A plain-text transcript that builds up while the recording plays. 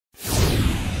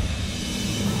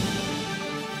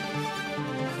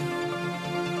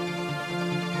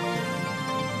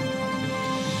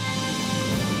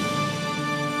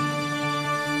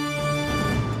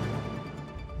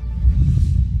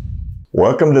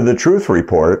Welcome to the Truth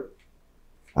Report.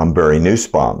 I'm Barry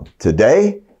Nussbaum.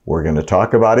 Today, we're going to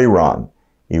talk about Iran.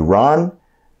 Iran,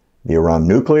 the Iran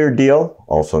nuclear deal,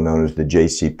 also known as the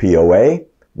JCPOA,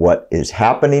 what is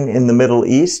happening in the Middle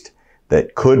East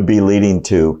that could be leading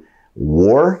to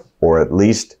war or at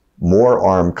least more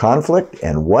armed conflict,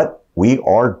 and what we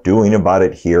are doing about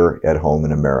it here at home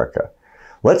in America.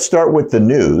 Let's start with the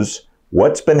news,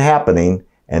 what's been happening,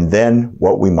 and then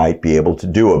what we might be able to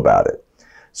do about it.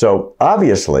 So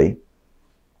obviously,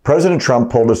 President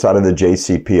Trump pulled us out of the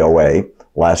JCPOA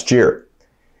last year.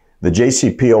 The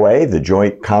JCPOA, the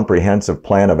Joint Comprehensive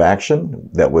Plan of Action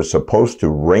that was supposed to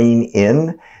rein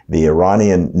in the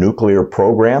Iranian nuclear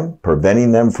program,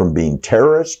 preventing them from being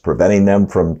terrorists, preventing them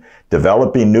from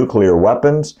developing nuclear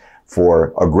weapons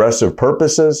for aggressive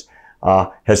purposes,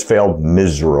 has failed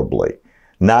miserably.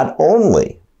 Not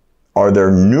only are there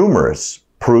numerous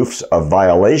proofs of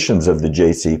violations of the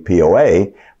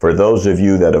JCPOA. For those of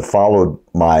you that have followed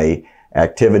my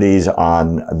activities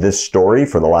on this story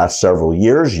for the last several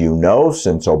years, you know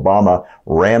since Obama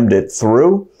rammed it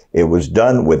through, it was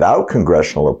done without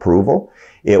congressional approval.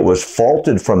 It was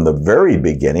faulted from the very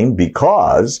beginning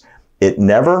because it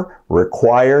never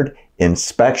required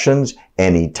inspections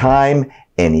anytime,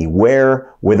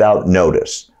 anywhere, without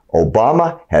notice.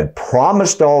 Obama had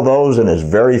promised all those in his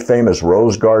very famous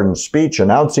Rose Garden speech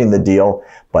announcing the deal,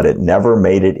 but it never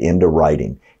made it into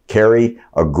writing. Kerry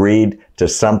agreed to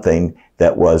something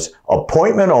that was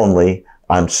appointment only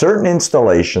on certain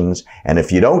installations, and if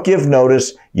you don't give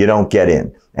notice, you don't get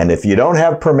in. And if you don't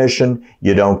have permission,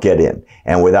 you don't get in.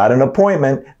 And without an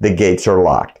appointment, the gates are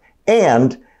locked.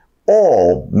 And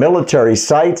all military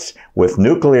sites with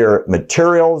nuclear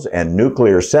materials and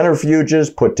nuclear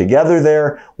centrifuges put together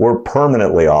there were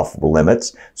permanently off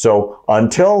limits. So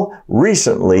until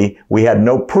recently, we had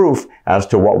no proof as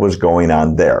to what was going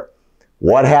on there.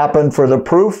 What happened for the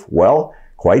proof? Well,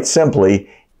 quite simply,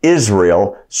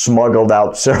 Israel smuggled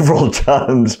out several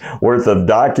tons worth of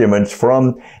documents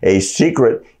from a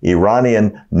secret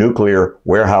Iranian nuclear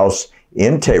warehouse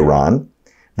in Tehran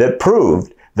that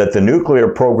proved that the nuclear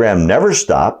program never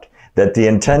stopped, that the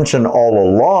intention all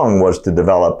along was to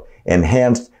develop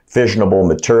enhanced fissionable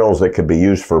materials that could be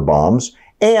used for bombs,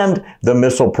 and the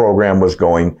missile program was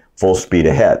going full speed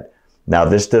ahead. Now,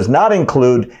 this does not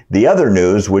include the other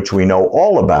news, which we know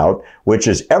all about, which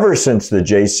is ever since the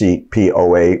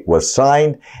JCPOA was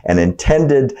signed and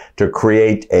intended to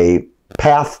create a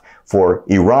path for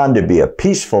Iran to be a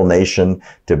peaceful nation,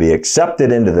 to be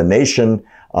accepted into the nation,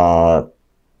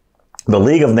 the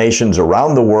League of Nations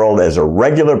around the world as a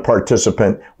regular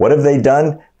participant. What have they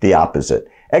done? The opposite.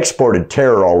 Exported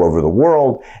terror all over the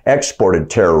world, exported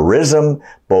terrorism,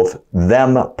 both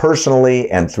them personally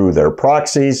and through their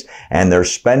proxies, and they're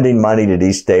spending money to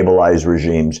destabilize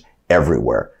regimes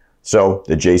everywhere. So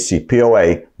the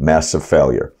JCPOA, massive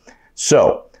failure.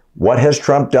 So what has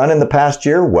Trump done in the past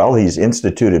year? Well, he's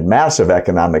instituted massive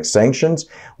economic sanctions,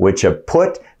 which have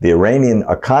put the Iranian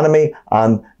economy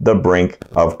on the brink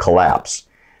of collapse.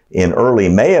 In early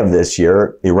May of this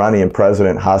year, Iranian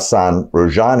President Hassan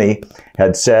Rouhani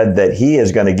had said that he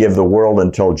is going to give the world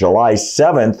until July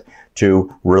 7th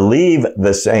to relieve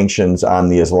the sanctions on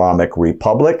the Islamic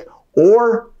Republic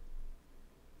or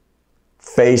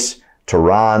face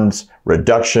Tehran's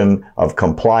reduction of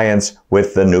compliance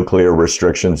with the nuclear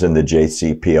restrictions in the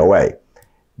JCPOA.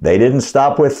 They didn't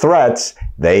stop with threats,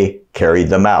 they carried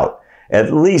them out.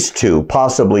 At least 2,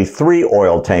 possibly 3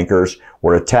 oil tankers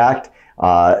were attacked.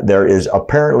 There is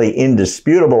apparently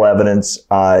indisputable evidence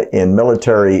in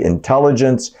military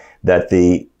intelligence that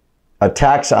the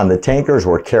attacks on the tankers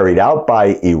were carried out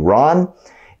by Iran,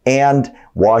 and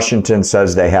Washington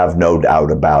says they have no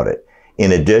doubt about it.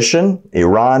 In addition,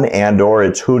 Iran and/or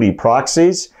its Houthi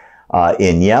proxies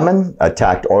in Yemen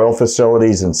attacked oil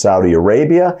facilities in Saudi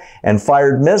Arabia and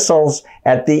fired missiles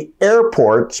at the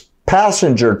airport's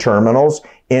passenger terminals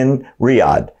in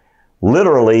Riyadh,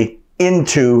 literally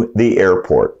into the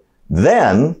airport.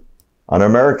 Then, an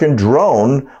American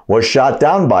drone was shot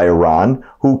down by Iran,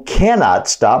 who cannot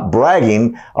stop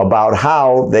bragging about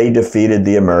how they defeated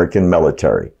the American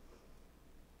military.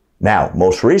 Now,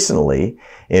 most recently,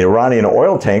 an Iranian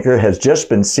oil tanker has just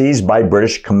been seized by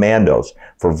British commandos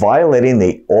for violating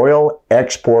the oil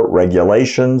export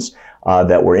regulations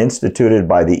that were instituted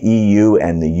by the EU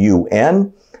and the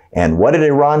UN. And what did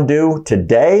Iran do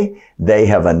today? They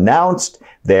have announced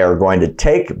they are going to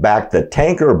take back the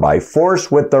tanker by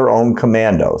force with their own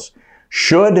commandos.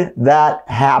 Should that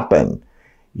happen,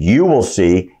 you will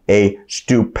see a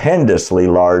stupendously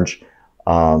large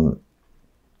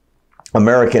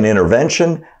American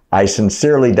intervention. I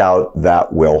sincerely doubt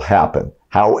that will happen.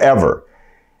 However,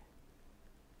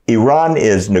 Iran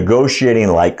is negotiating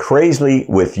like crazy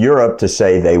with Europe to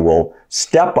say they will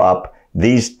step up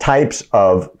these types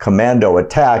of commando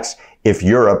attacks if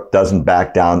Europe doesn't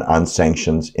back down on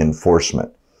sanctions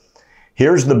enforcement.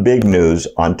 Here's the big news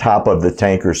on top of the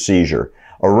tanker seizure.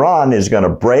 Iran is going to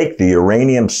break the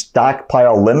uranium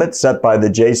stockpile limit set by the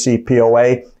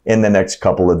JCPOA in the next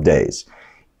couple of days.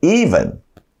 Even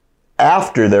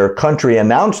after their country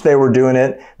announced they were doing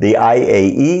it, the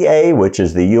IAEA, which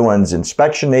is the UN's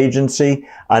inspection agency,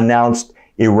 announced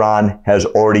Iran has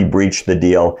already breached the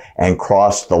deal and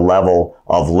crossed the level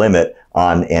of limit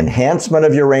on enhancement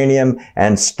of uranium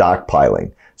and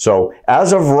stockpiling. So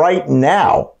as of right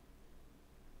now,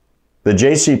 the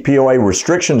JCPOA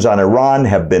restrictions on Iran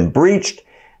have been breached.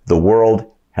 The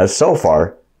world has so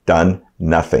far done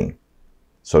nothing.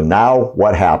 So now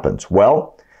what happens?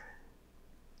 Well,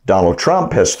 Donald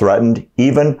Trump has threatened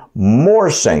even more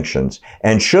sanctions.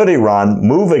 And should Iran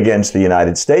move against the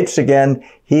United States again,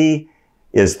 he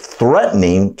is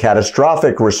threatening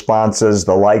catastrophic responses,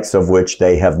 the likes of which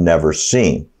they have never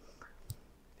seen.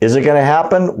 Is it going to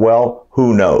happen? Well,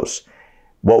 who knows?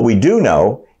 What we do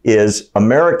know is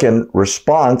American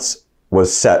response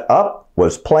was set up,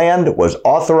 was planned, was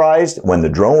authorized when the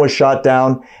drone was shot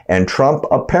down, and Trump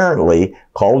apparently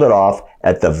called it off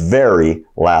at the very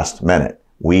last minute.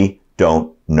 We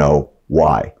don't know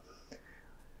why.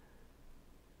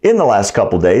 In the last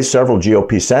couple days, several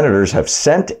GOP senators have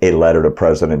sent a letter to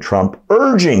President Trump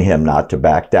urging him not to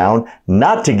back down,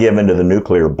 not to give in to the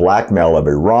nuclear blackmail of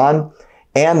Iran.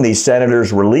 And these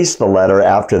senators released the letter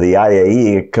after the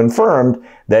IAEA confirmed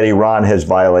that Iran has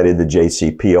violated the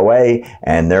JCPOA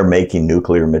and they're making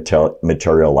nuclear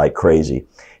material like crazy.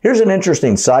 Here's an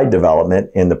interesting side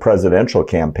development in the presidential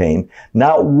campaign.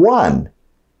 Not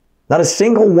a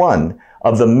single one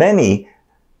of the many,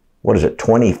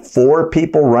 24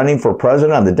 people running for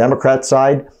president on the Democrat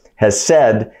side has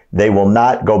said they will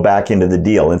not go back into the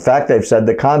deal. In fact, they've said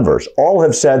the converse. All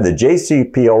have said the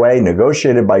JCPOA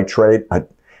negotiated by a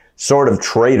sort of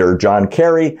traitor John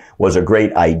Kerry was a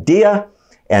great idea,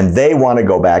 and they want to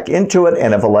go back into it,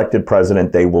 and if elected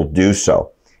president, they will do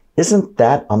so. Isn't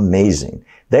that amazing?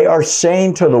 They are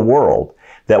saying to the world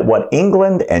that what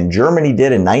England and Germany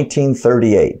did in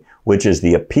 1938, which is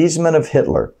the appeasement of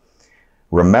Hitler.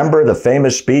 Remember the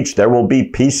famous speech, "There will be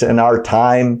peace in our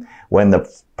time," when the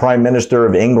Prime Minister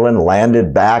of England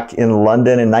landed back in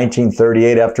London in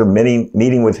 1938 after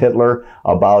meeting with Hitler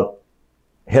about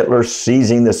Hitler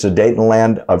seizing the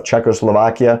Sudetenland of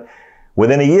Czechoslovakia.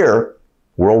 Within a year,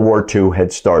 World War II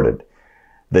had started.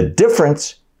 The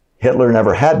difference, Hitler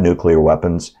never had nuclear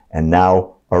weapons, and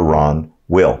now Iran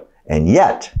will. And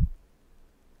yet,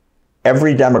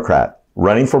 every Democrat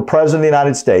running for president of the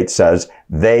United States says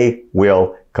they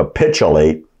will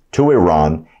capitulate to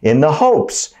Iran in the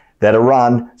hopes that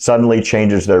Iran suddenly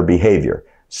changes their behavior,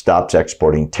 stops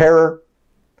exporting terror,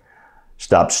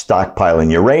 stops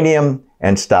stockpiling uranium,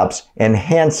 and stops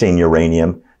enhancing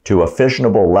uranium to a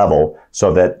fissionable level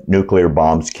so that nuclear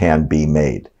bombs can be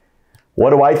made. What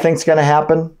do I think is going to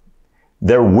happen?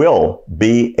 There will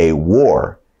be a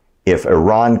war if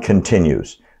Iran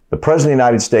continues. The President of the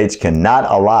United States cannot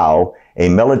allow a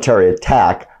military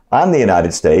attack on the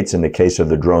United States, in the case of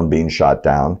the drone being shot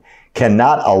down,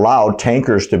 cannot allow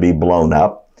tankers to be blown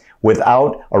up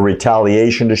without a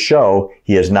retaliation to show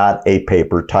he is not a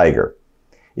paper tiger.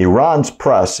 Iran's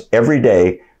press every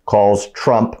day calls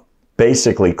Trump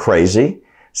basically crazy,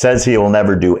 says he will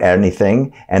never do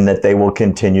anything, and that they will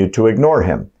continue to ignore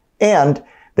him. And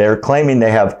they're claiming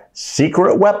they have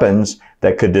secret weapons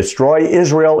that could destroy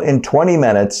Israel in 20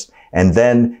 minutes, and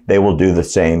then they will do the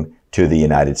same to the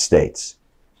United States.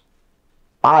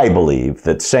 I believe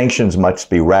that sanctions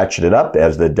must be ratcheted up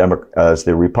as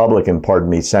the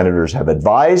Republican, senators have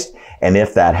advised. And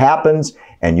if that happens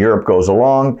and Europe goes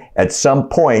along, at some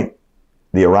point,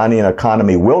 the Iranian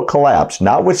economy will collapse,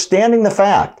 notwithstanding the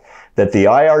fact that the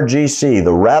IRGC,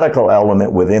 the radical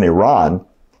element within Iran,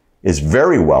 is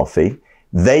very wealthy.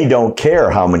 They don't care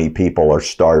how many people are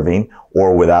starving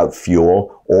or without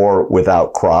fuel or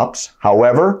without crops.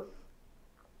 However,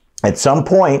 at some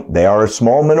point, they are a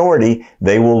small minority,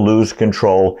 they will lose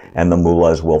control and the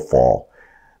mullahs will fall.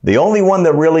 The only one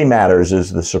that really matters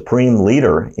is the supreme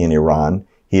leader in Iran.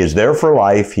 He is there for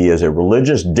life. He is a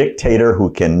religious dictator who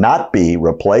cannot be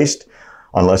replaced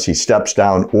unless he steps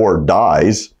down or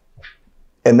dies.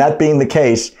 And that being the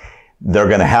case, they're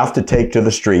going to have to take to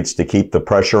the streets to keep the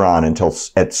pressure on until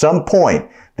at some point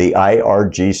the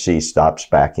IRGC stops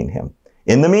backing him.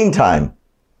 In the meantime,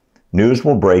 news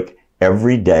will break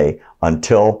every day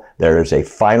until there is a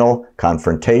final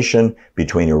confrontation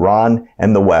between Iran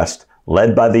and the West,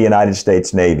 led by the United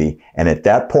States Navy. And at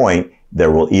that point,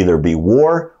 there will either be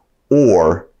war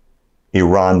or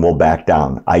Iran will back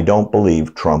down. I don't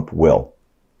believe Trump will.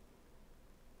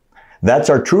 That's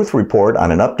our truth report on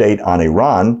an update on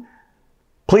Iran.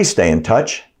 Please stay in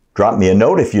touch. Drop me a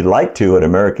note if you'd like to at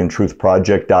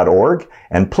americantruthproject.org.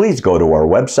 And please go to our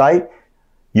website.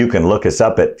 You can look us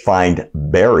up at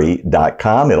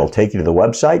findbarry.com. It'll take you to the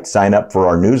website. Sign up for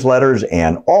our newsletters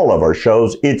and all of our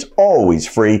shows. It's always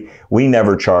free. We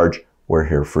never charge. We're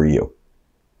here for you.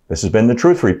 This has been the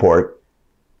Truth Report,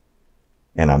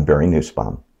 and I'm Barry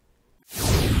Nussbaum.